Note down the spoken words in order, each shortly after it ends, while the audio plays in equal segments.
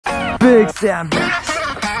big sandbags.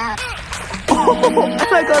 Oh, and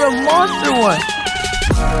I got a monster one.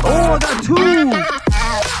 Oh, I got two.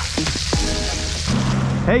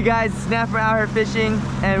 Hey guys, Snapper out here fishing,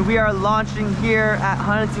 and we are launching here at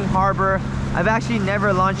Huntington Harbor. I've actually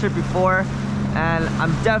never launched here before, and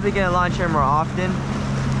I'm definitely gonna launch here more often.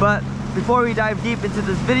 But before we dive deep into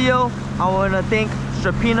this video, I want to thank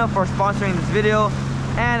Strapino for sponsoring this video,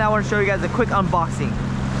 and I want to show you guys a quick unboxing.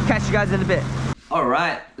 Catch you guys in a bit. All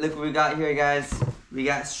right, look what we got here, guys. We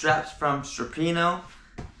got straps from Strapino.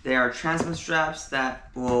 They are transfer straps that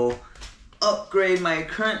will upgrade my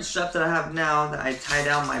current straps that I have now that I tie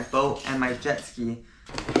down my boat and my jet ski.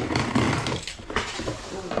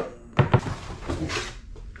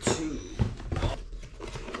 Two.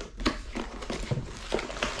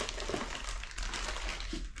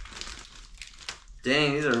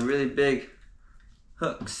 Dang, these are really big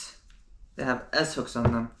hooks. They have S hooks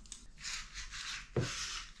on them.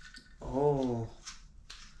 Oh.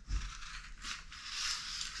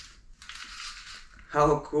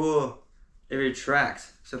 How cool. It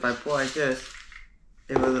retracts. So if I pull like this,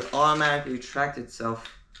 it will automatically retract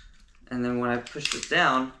itself. And then when I push it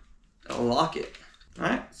down, it'll lock it.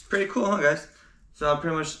 Alright, it's pretty cool, huh guys? So I'll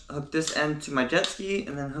pretty much hook this end to my jet ski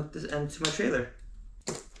and then hook this end to my trailer.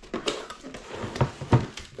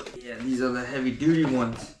 Yeah, these are the heavy duty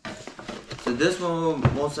ones. So this one will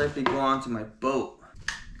most likely go onto my boat.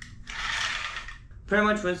 Pretty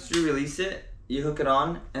much once you release it, you hook it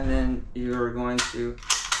on and then you're going to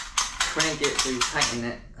crank it so you tighten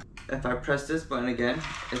it. If I press this button again,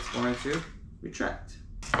 it's going to retract.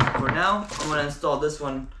 For now, I'm going to install this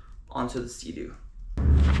one onto the Sea-Doo.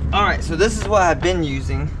 Alright, so this is what I've been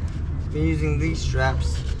using. Been using these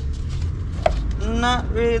straps. Not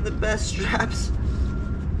really the best straps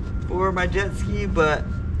for my jet ski, but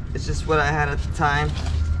it's just what I had at the time.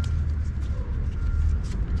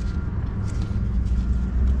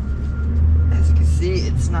 As you can see,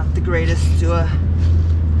 it's not the greatest to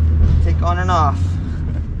take on and off.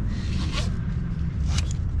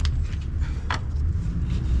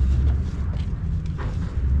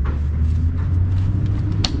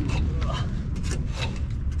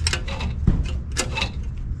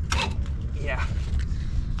 Yeah,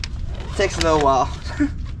 takes a little while.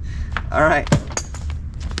 All right,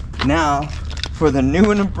 now for the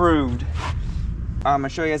new and improved. I'm gonna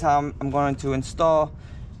show you guys how I'm going to install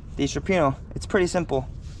the Strapino. It's pretty simple.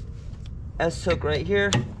 S hook right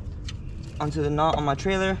here onto the knot on my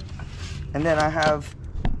trailer, and then I have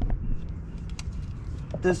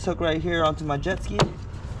this hook right here onto my jet ski,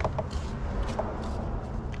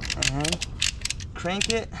 and crank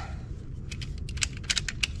it.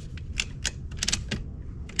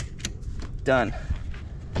 Done.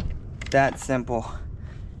 That simple.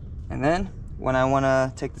 And then when I want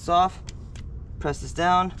to take this off, press this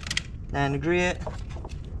down, 9° it.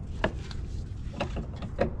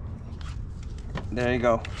 There you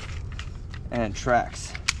go. And it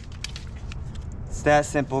tracks. It's that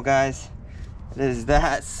simple, guys. It is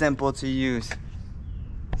that simple to use.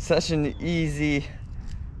 Such an easy,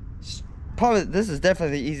 probably this is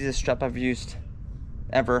definitely the easiest strap I've used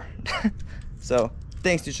ever. So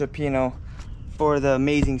thanks to Strapino for the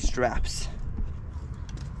amazing straps.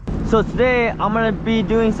 So today I'm gonna be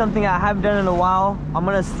doing something I haven't done in a while. I'm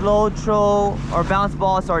gonna slow troll or bounce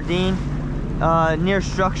ball a sardine near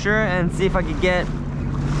structure and see if I could get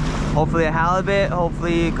hopefully a halibut,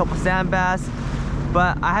 hopefully a couple sand bass.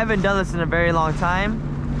 But I haven't done this in a very long time.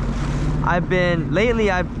 Lately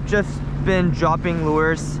I've just been dropping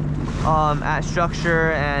lures at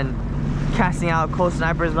structure and casting out coast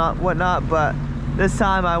snipers and whatnot, but this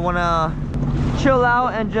time I wanna chill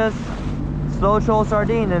out and just slow troll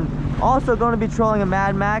sardine, and also going to be trolling a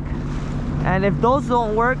Mad Mac. And if those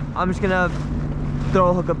don't work, I'm just gonna throw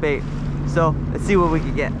a hook of bait. So let's see what we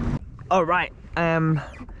can get. All right, I am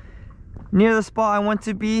near the spot I want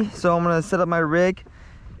to be, so I'm gonna set up my rig.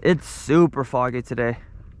 It's super foggy today.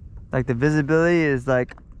 Like the visibility is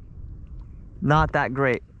like not that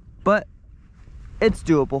great, but it's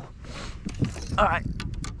doable. All right,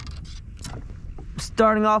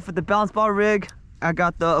 starting off with the bounce ball rig. I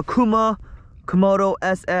got the Akuma Komodo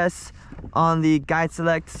SS on the Guide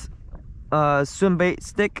Selects swim bait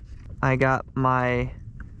stick. I got my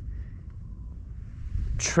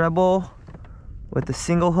treble with the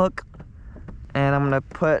single hook, and I'm gonna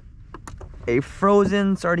put a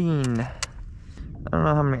frozen sardine. I don't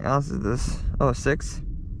know how many ounces this. Oh, 6.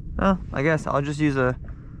 Oh, I guess I'll just use a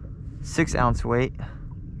 6-ounce weight,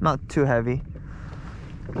 not too heavy.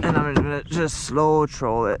 And I'm gonna just slow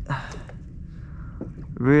troll it,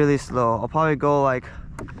 really slow. I'll probably go like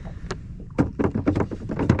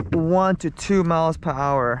 1 to 2 miles per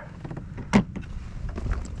hour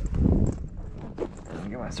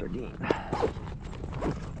sardine.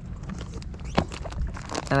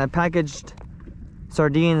 And I packaged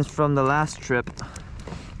sardines from the last trip.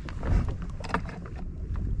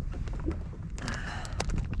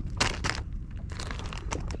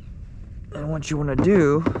 And what you want to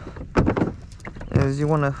do is you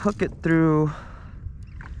want to hook it through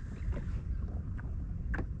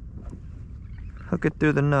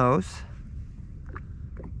the nose.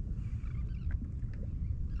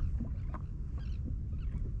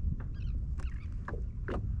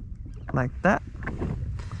 Like that.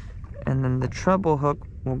 And then the treble hook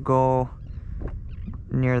will go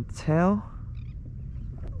near the tail,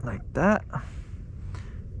 like that.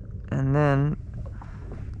 And then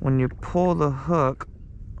when you pull the hook,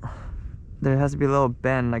 there has to be a little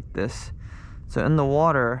bend like this. So in the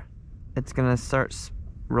water, it's gonna start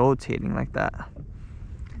rotating like that.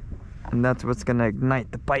 And that's what's gonna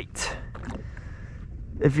ignite the bite.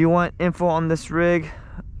 If you want info on this rig,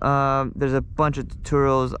 there's a bunch of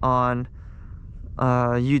tutorials on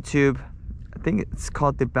YouTube. I think it's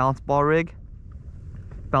called the bounce ball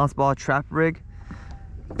trap rig,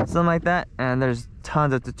 something like that. And there's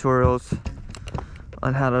tons of tutorials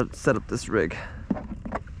on how to set up this rig.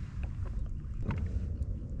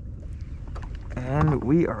 And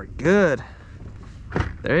we are good.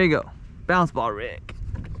 There you go, bounce ball rig.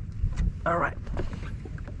 All right,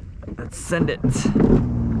 let's send it.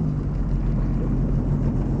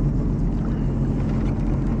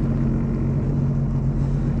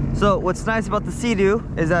 So what's nice about the Sea-Doo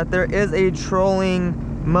is that there is a trolling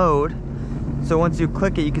mode. So once you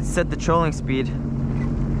click it, you can set the trolling speed.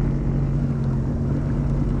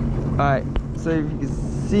 Alright, so if you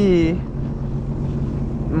can see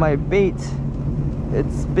my bait,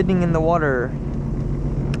 it's spinning in the water.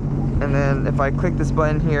 And then if I click this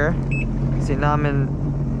button here, see now I'm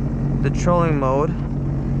in the trolling mode.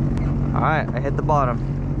 Alright, I hit the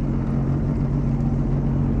bottom.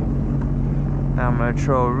 I'm gonna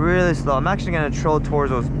troll really slow. I'm actually gonna troll towards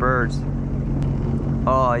those birds.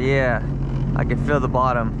 Oh yeah, I can feel the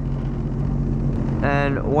bottom.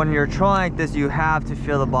 And when you're trolling like this, you have to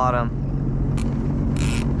feel the bottom.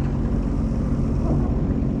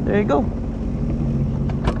 There you go.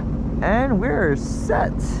 And we're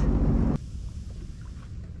set.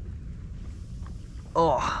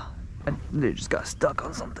 Oh, I literally just got stuck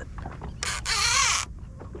on something.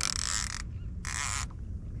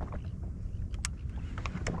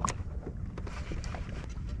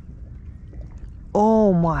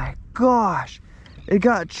 Oh my gosh, it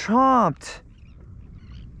got chomped.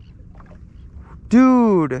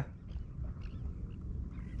 Dude.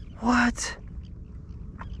 What?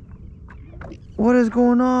 What is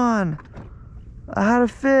going on? I had a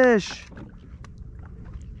fish.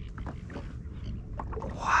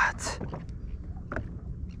 What?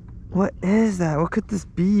 What is that? What could this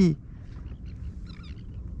be?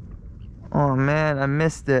 Oh man, I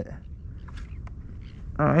missed it.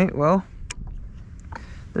 Alright, well.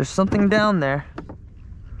 There's something down there.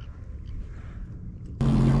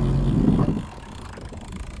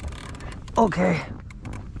 Okay.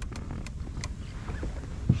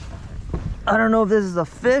 I don't know if this is a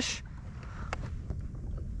fish.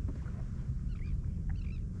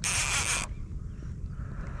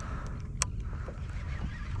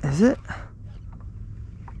 Is it?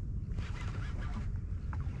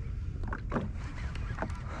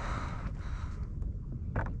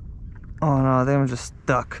 Oh no, I think I'm just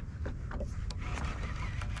stuck.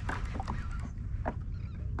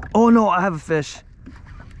 Oh no, I have a fish.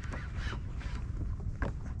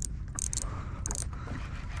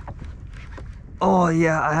 Oh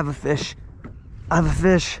yeah, I have a fish. I have a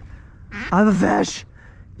fish. I have a fish.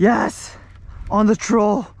 Yes, on the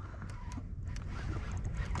troll.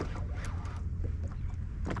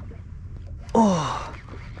 Oh.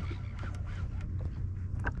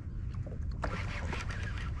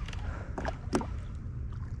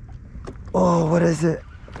 Oh, what is it?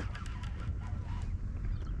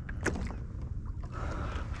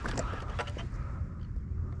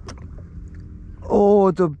 Oh,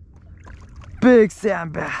 it's a big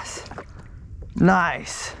sand bass.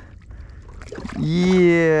 Nice.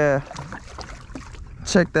 Yeah.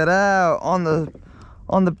 Check that out on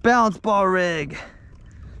the bounce ball rig.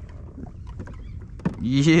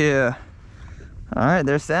 Yeah. All right,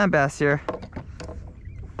 there's sand bass here.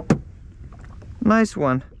 Nice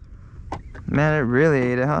one. Man, it really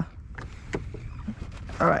ate it, huh?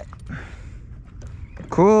 All right.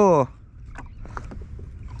 Cool.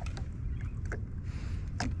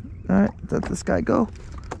 All right, let this guy go.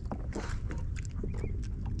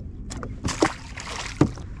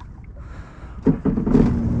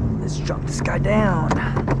 Let's drop this guy down.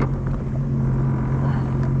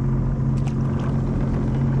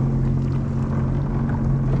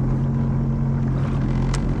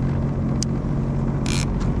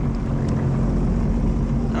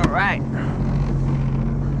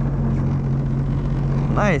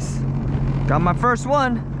 Nice. Got my first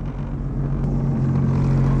one.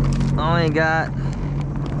 Only got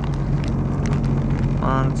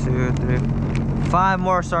 1, 2, 3, 5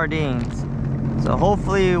 more sardines. So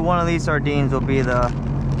hopefully one of these sardines will be the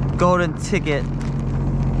golden ticket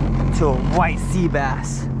to a white sea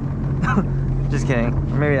bass. Just kidding.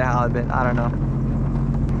 Or maybe a halibut. I don't know.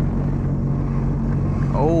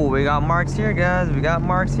 Oh, we got marks here, guys. We got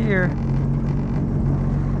marks here.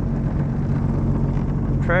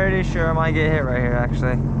 Pretty sure I might get hit right here,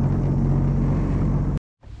 actually.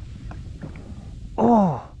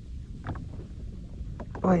 Oh.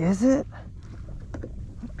 Wait, is it?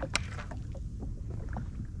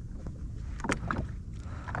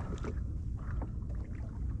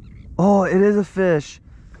 Oh, it is a fish.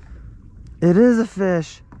 It is a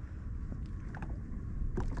fish.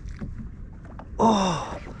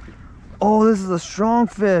 Oh. Oh, this is a strong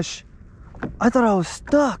fish. I thought I was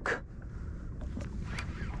stuck.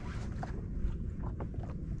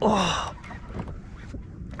 Oh.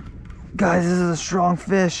 Guys, this is a strong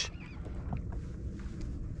fish.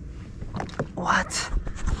 What?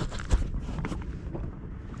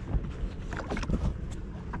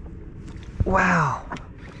 Wow.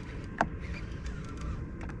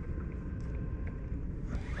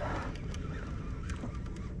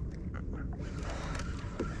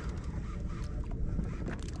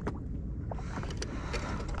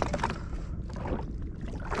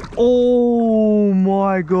 Oh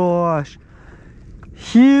my gosh.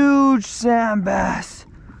 Huge sand bass.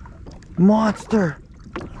 Monster.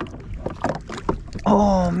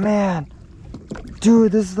 Oh man.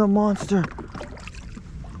 Dude, this is a monster.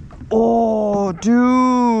 Oh,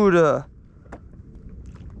 dude.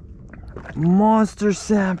 Monster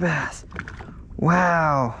sand bass.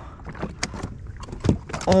 Wow.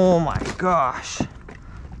 Oh my gosh.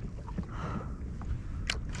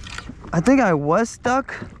 I think I was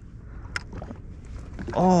stuck.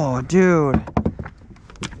 Oh, dude.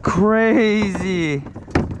 Crazy.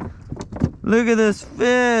 Look at this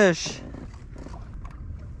fish.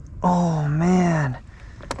 Oh, man.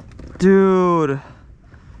 Dude.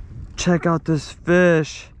 Check out this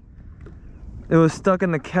fish. It was stuck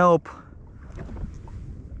in the kelp.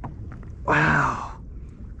 Wow.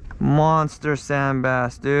 Monster sand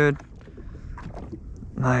bass, dude.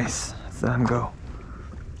 Nice. Let's let him go.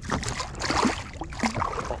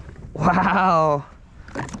 Wow.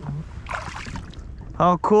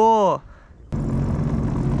 How cool.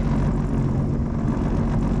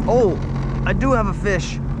 Oh, I do have a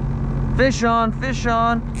fish. Fish on, fish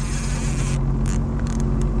on.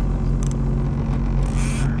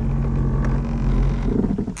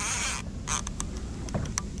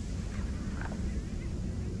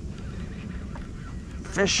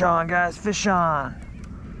 Fish on, guys, fish on.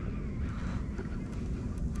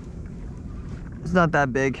 It's not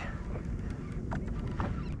that big.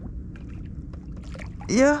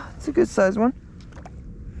 Yeah, it's a good size one.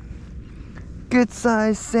 Good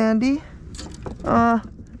size sandy. Nah.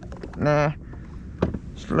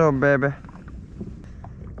 Just a little baby.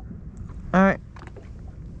 Alright.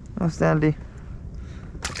 No sandy.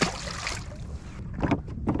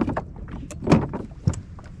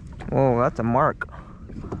 Whoa, that's a mark.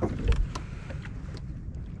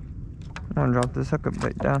 I'm gonna drop this hook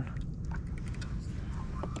bait down.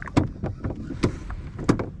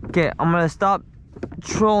 Okay, I'm gonna stop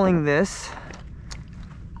trolling this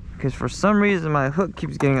because for some reason my hook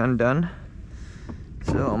keeps getting undone.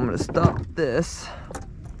 So I'm gonna stop this.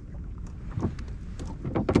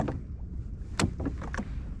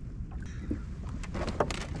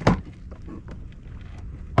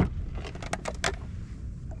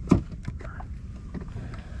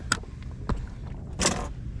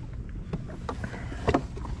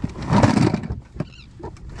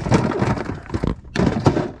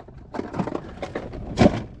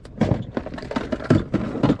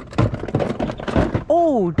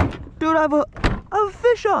 Oh, dude, I have a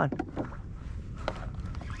fish on.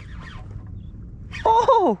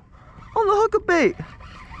 Oh, on the hook bait.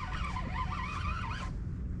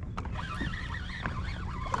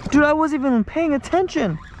 Dude, I wasn't even paying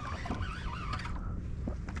attention.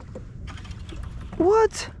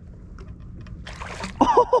 What?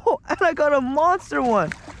 Oh, and I got a monster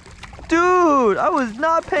one. Dude, I was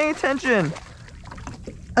not paying attention.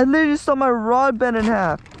 I literally just saw my rod bend in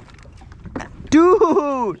half.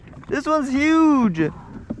 Dude, this one's huge.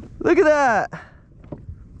 Look at that.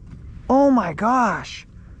 Oh my gosh.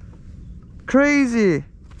 Crazy.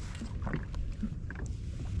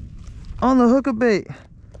 On the hook bait.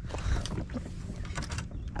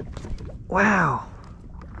 Wow.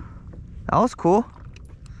 That was cool.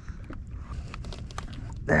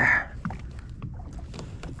 There.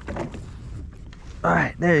 All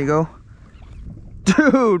right, there you go.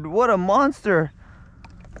 Dude, what a monster.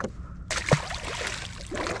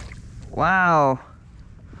 Wow.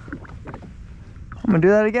 I'm gonna do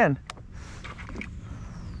that again.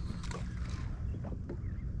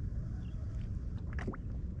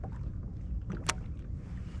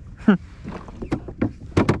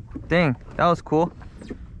 Dang, that was cool.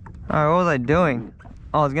 Alright, what was I doing?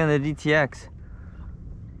 Oh, I was getting the DTX.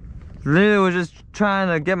 Literally was just trying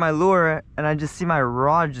to get my lure and I just see my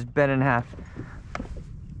rod just bent in half.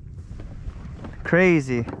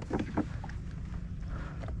 Crazy.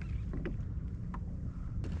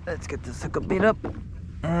 Let's get this hookup bait up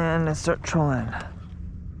and let's start trolling.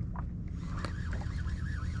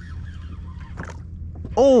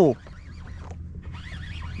 Oh!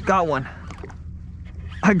 Got one.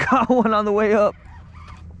 I got one on the way up.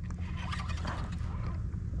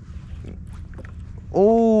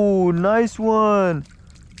 Oh, nice one.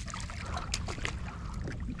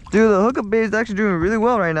 Dude, the hookup bait is actually doing really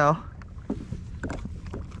well right now.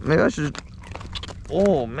 Maybe I should...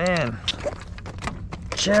 Oh, man.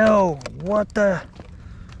 Chill. What the...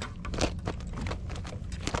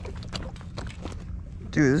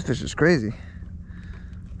 Dude, this fish is crazy.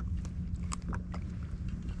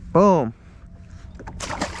 Boom.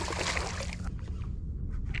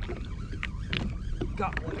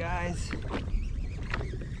 Got one, guys.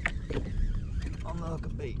 On the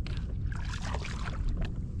hookup bait.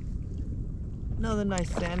 Another nice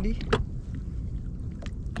sandy.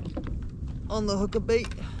 On the hookup bait.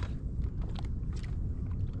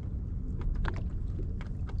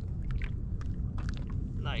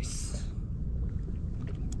 Nice.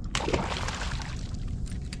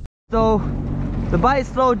 So the bite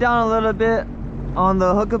slowed down a little bit on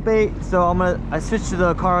the hookup bait, so I switched to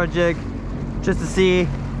the Caro jig just to see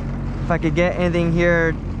if I could get anything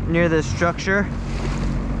here near this structure.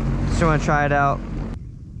 Just want to try it out.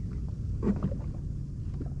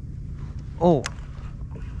 Oh,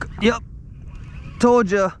 yep,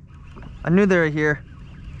 told ya. I knew they were here.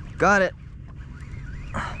 Got it.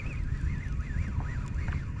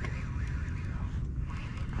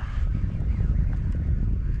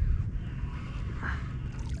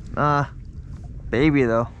 Baby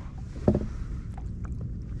though.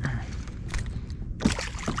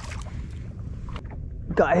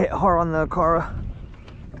 Got hit hard on the Cara.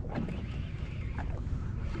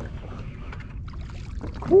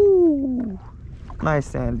 Woo! Nice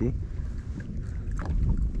sandy.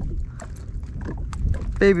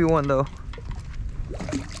 Baby one though.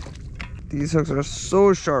 These hooks are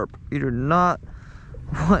so sharp. You do not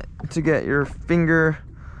want to get your finger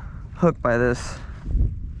hooked by this.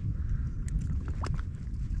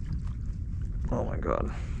 Oh my god.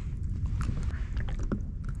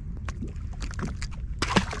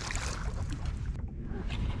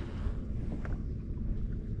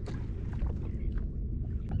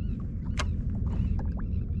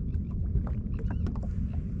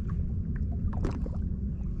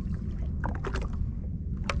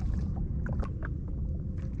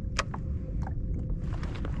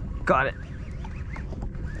 Got it.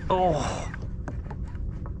 Oh,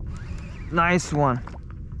 nice one.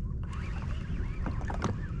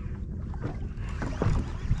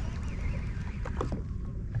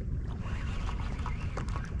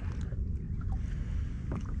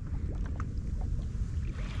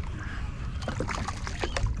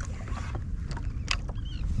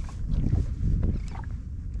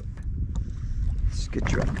 Let's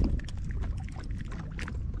get you up.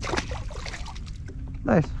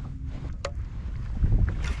 Nice.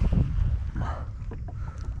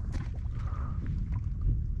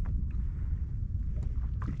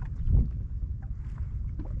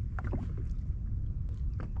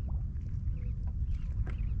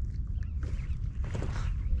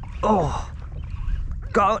 Oh,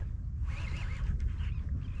 got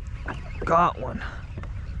one.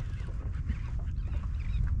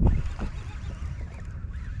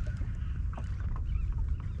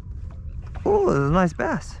 Oh, this is a nice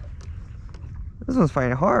bass. This one's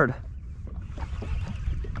fighting hard.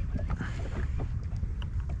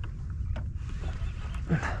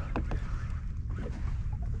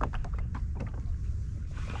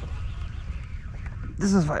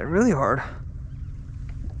 This is fighting really hard.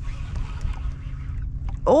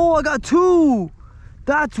 Oh, I got two.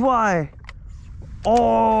 That's why.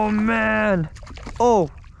 Oh man. Oh,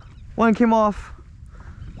 one came off.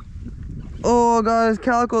 Oh, guys,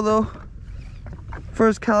 calico though.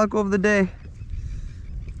 First calico of the day.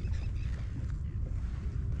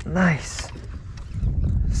 Nice.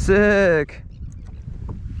 Sick.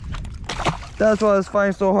 That's why I was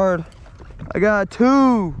fighting so hard. I got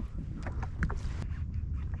two.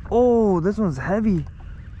 Oh, this one's heavy.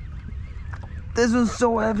 This one's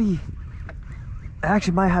so heavy. I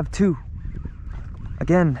actually might have two.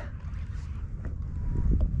 Again.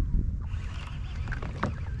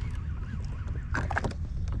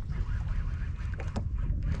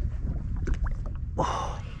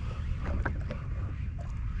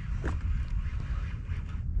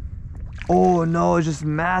 Oh no, it's just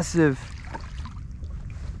massive.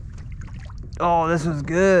 Oh, this one's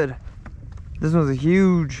good. This one's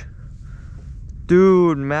huge.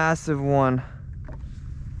 Dude, massive one.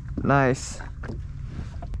 Nice.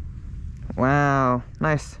 Wow,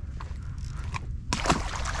 nice.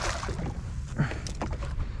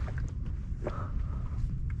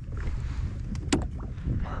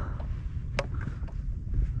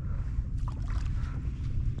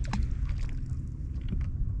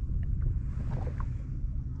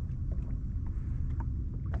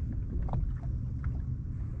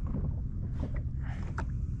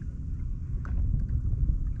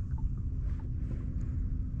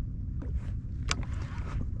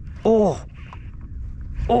 Oh,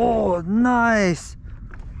 oh, nice.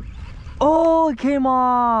 Oh, it came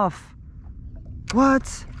off.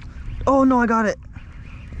 What? Oh no, I got it.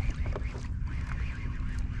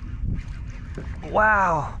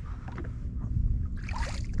 Wow.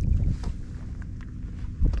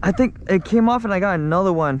 I think it came off and I got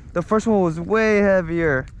another one. The first one was way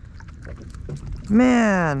heavier.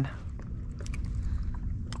 Man,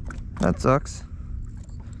 that sucks.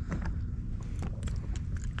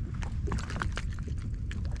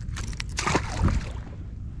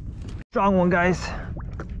 Strong one, guys.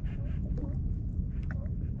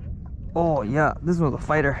 Oh yeah, this was a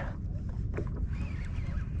fighter.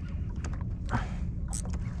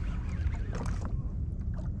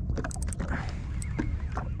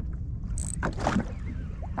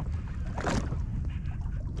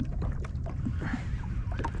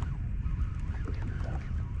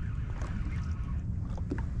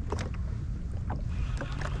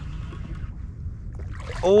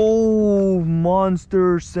 Oh,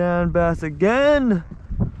 monster sand bass again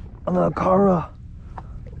on the Cara.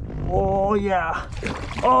 Oh yeah.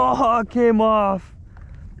 Oh, it came off.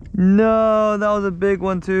 No, that was a big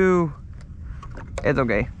one too. It's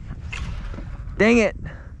okay. Dang it.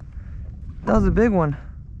 That was a big one.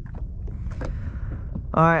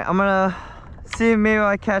 All right, I'm gonna see if maybe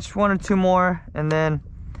I catch one or two more, and then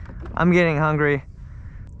I'm getting hungry.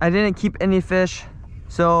 I didn't keep any fish,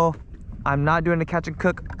 so I'm not doing a catch and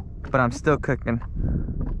cook, but I'm still cooking.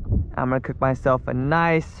 I'm gonna cook myself a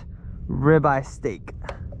nice ribeye steak.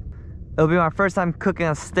 It'll be my first time cooking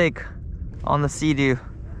a steak on the Sea-Doo.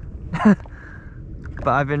 But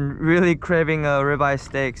I've been really craving a ribeye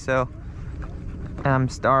steak, so, and I'm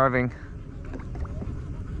starving.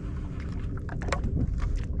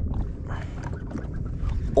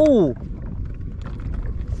 Oh!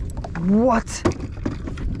 What?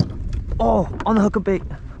 Oh, on the hook of bait.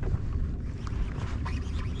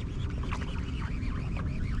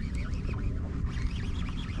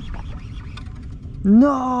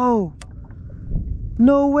 No!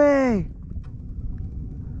 No way!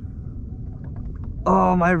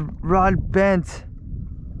 Oh, my rod bent.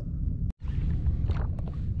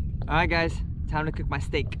 Alright guys, time to cook my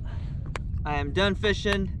steak. I am done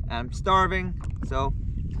fishing, I'm starving, so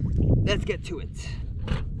let's get to it.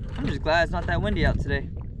 I'm just glad it's not that windy out today.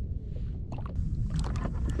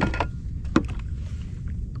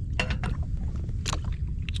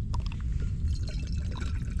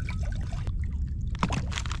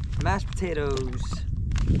 Mashed potatoes.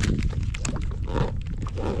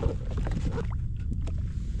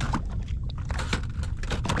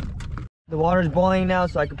 The water's boiling now,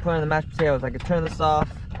 so I can put in the mashed potatoes. I can turn this off.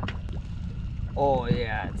 Oh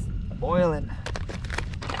yeah, it's boiling.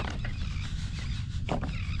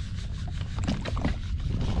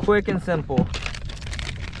 Quick and simple.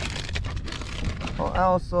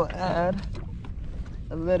 I'll also add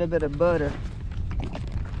a little bit of butter.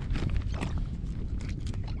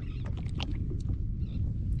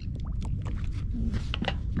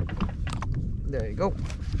 There you go.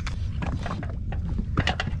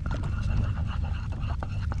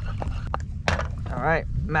 All right,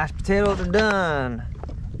 mashed potatoes are done.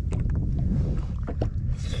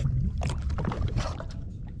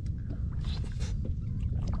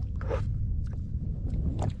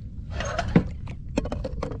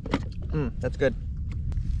 That's good.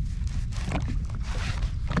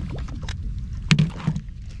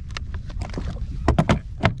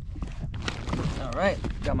 All right,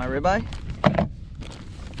 got my ribeye.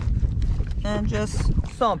 And just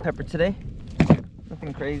salt and pepper today.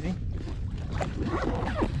 Nothing crazy.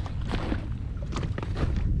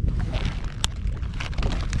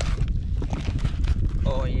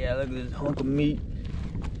 look at this hunk of meat.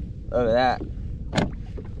 Look at that.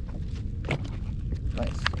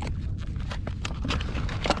 Nice.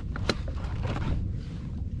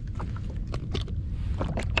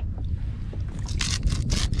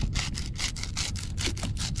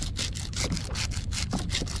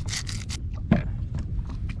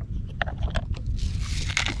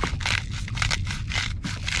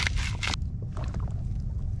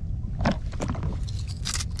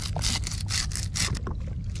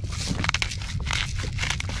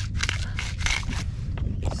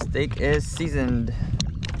 Steak is seasoned.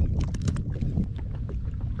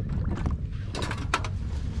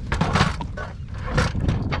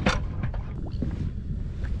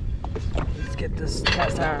 Let's get this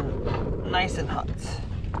cast iron nice and hot.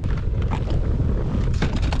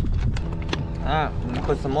 Alright, I'm gonna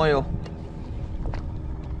put some oil.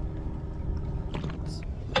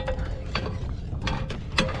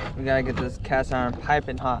 We gotta get this cast iron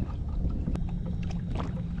piping hot.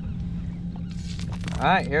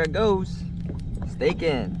 Alright, here it goes. Steak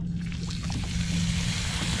in.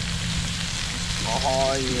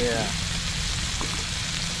 Oh yeah.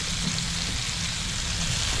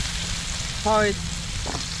 Probably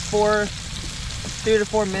 3 to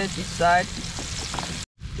 4 minutes each side.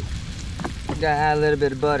 Gotta add a little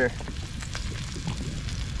bit of butter.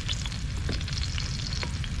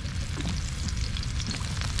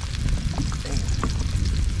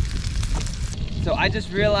 So I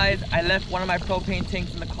just realized I left one of my propane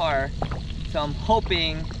tanks in the car. So I'm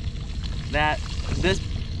hoping that this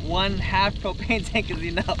 1/2 propane tank is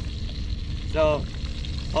enough. So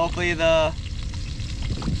hopefully the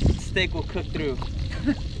steak will cook through.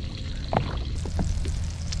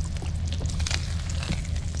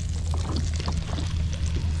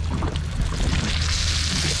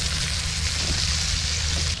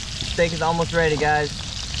 Steak is almost ready, guys.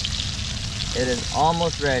 It is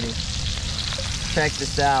almost ready. Check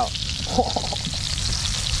this out.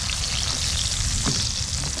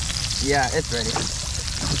 Yeah, it's ready.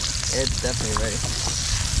 It's definitely ready.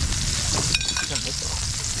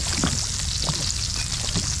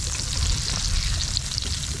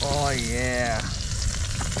 Oh yeah.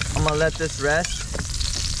 I'm gonna let this rest.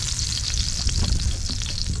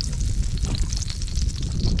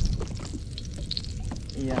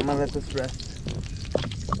 Yeah, I'm gonna let this rest.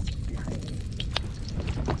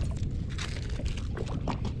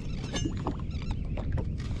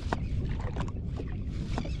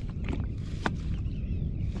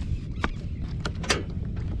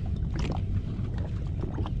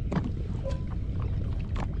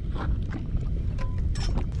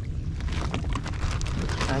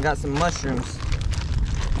 I got some mushrooms.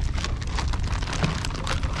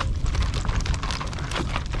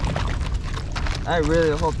 I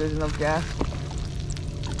really hope there's enough gas.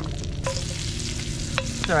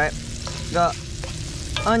 It's alright. Got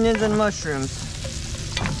onions and mushrooms.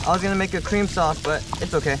 I was gonna make a cream sauce, but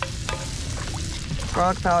it's okay.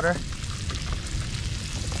 Garlic powder.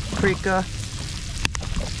 Paprika.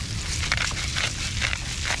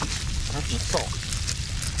 And some salt.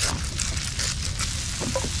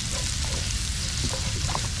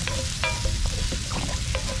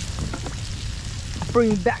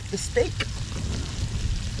 Bring back the steak.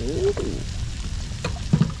 Ooh.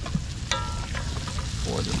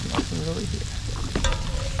 Pour this mushroom over here.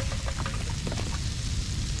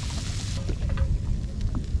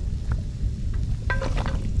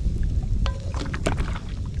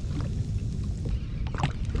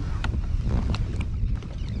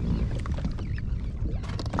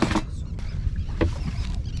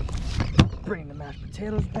 Bring the mashed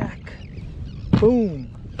potatoes back. Boom.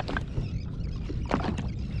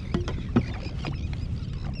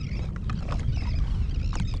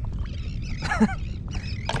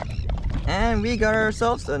 And we got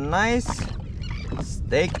ourselves a nice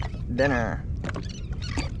steak dinner.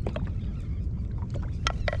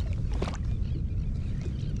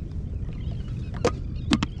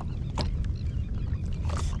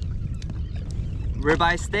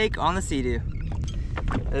 Ribeye steak on the Sea-Doo.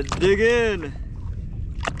 Let's dig in.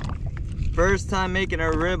 First time making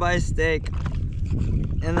a ribeye steak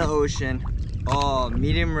in the ocean. Oh,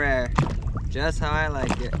 medium rare. Just how I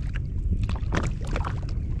like it.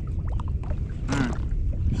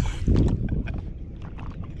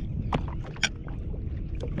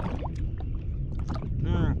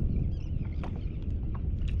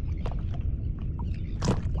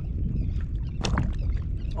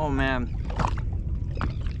 Oh man,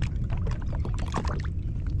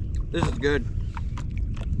 this is good.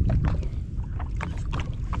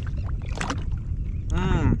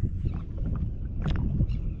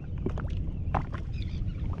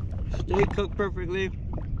 Steak cooked perfectly.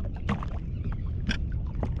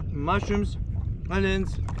 mushrooms,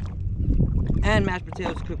 onions, and mashed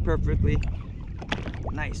potatoes cooked perfectly.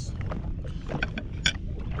 Nice.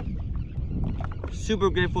 Super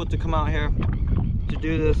grateful to come out here to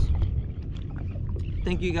do this.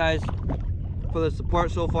 Thank you guys for the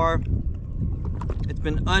support so far. It's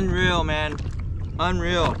been unreal, man.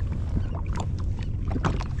 Unreal.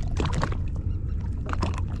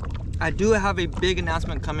 I do have a big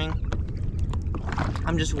announcement coming.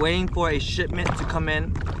 I'm just waiting for a shipment to come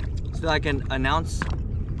in so that I can announce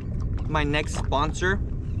my next sponsor.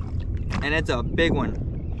 And it's a big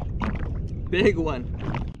one. Big one.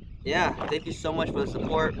 Yeah, thank you so much for the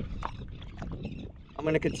support. I'm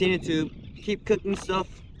gonna continue to keep cooking stuff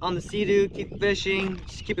on the Sea-Doo, keep fishing,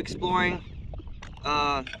 just keep exploring.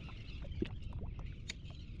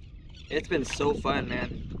 It's been so fun,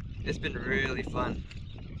 man. It's been really fun.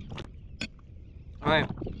 Alright,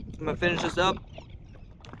 I'm gonna finish this up.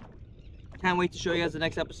 Can't wait to show you guys the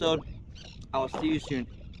next episode. I will see you soon.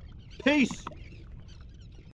 Peace!